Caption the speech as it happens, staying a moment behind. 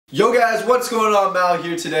Yo guys, what's going on? Mal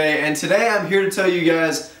here today, and today I'm here to tell you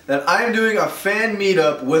guys that I'm doing a fan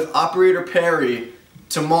meetup with Operator Perry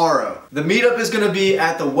tomorrow. The meetup is going to be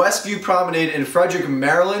at the Westview Promenade in Frederick,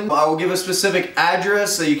 Maryland. I will give a specific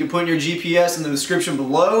address so you can put in your GPS in the description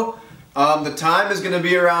below. The time is going to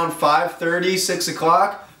be around 5:30, 6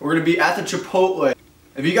 o'clock. We're going to be at the Chipotle.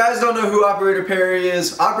 If you guys don't know who Operator Perry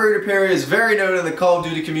is very known in the Call of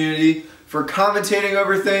Duty community for commentating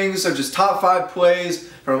over things such as top 5 plays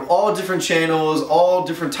from all different channels, all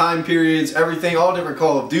different time periods, everything, all different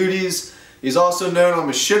Call of Duties. He's also known on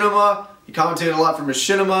Machinima. He commentated a lot for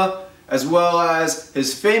Machinima, as well as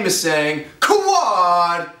his famous saying,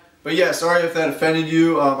 "Quad!" But yeah, sorry if that offended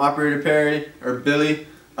you, Operator Perry, or Billy,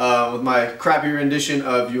 with my crappy rendition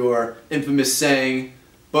of your infamous saying.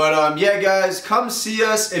 But yeah guys, come see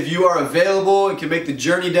us if you are available and can make the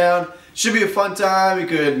journey down. Should be a fun time. We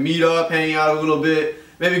could meet up, hang out a little bit,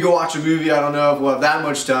 maybe go watch a movie. I don't know if we'll have that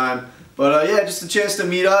much time. But yeah, just a chance to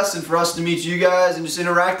meet us and for us to meet you guys and just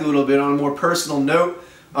interact a little bit on a more personal note.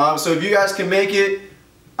 So if you guys can make it,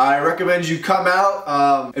 I recommend you come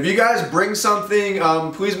out. If you guys bring something,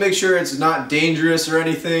 please make sure it's not dangerous or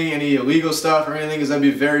anything, any illegal stuff or anything, because that'd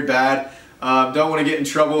be very bad. Don't want to get in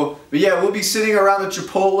trouble. But yeah, we'll be sitting around the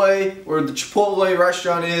Chipotle, where the Chipotle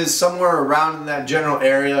restaurant is, somewhere around in that general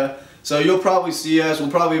area. So you'll probably see us. We'll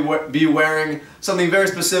probably be wearing something very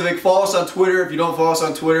specific. Follow us on Twitter if you don't follow us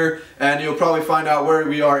on Twitter, and you'll probably find out where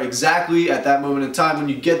we are exactly at that moment in time. When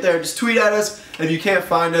you get there, just tweet at us if you can't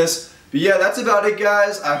find us. But yeah, that's about it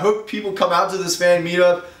guys. I hope people come out to this fan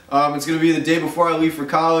meetup. It's going to be the day before I leave for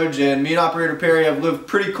college, and me and Operator Perry have lived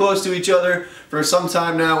pretty close to each other for some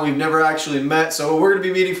time now. We've never actually met, so we're going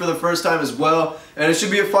to be meeting for the first time as well, and it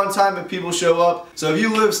should be a fun time if people show up. So if you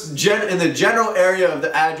live in the general area of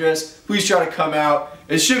the address, please try to come out.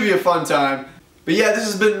 It should be a fun time. But yeah, this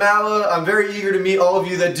has been Mala. I'm very eager to meet all of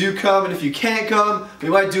you that do come, and if you can't come, we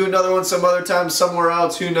might do another one some other time somewhere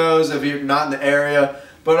else. Who knows if you're not in the area.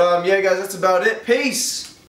 But yeah guys, that's about it. Peace!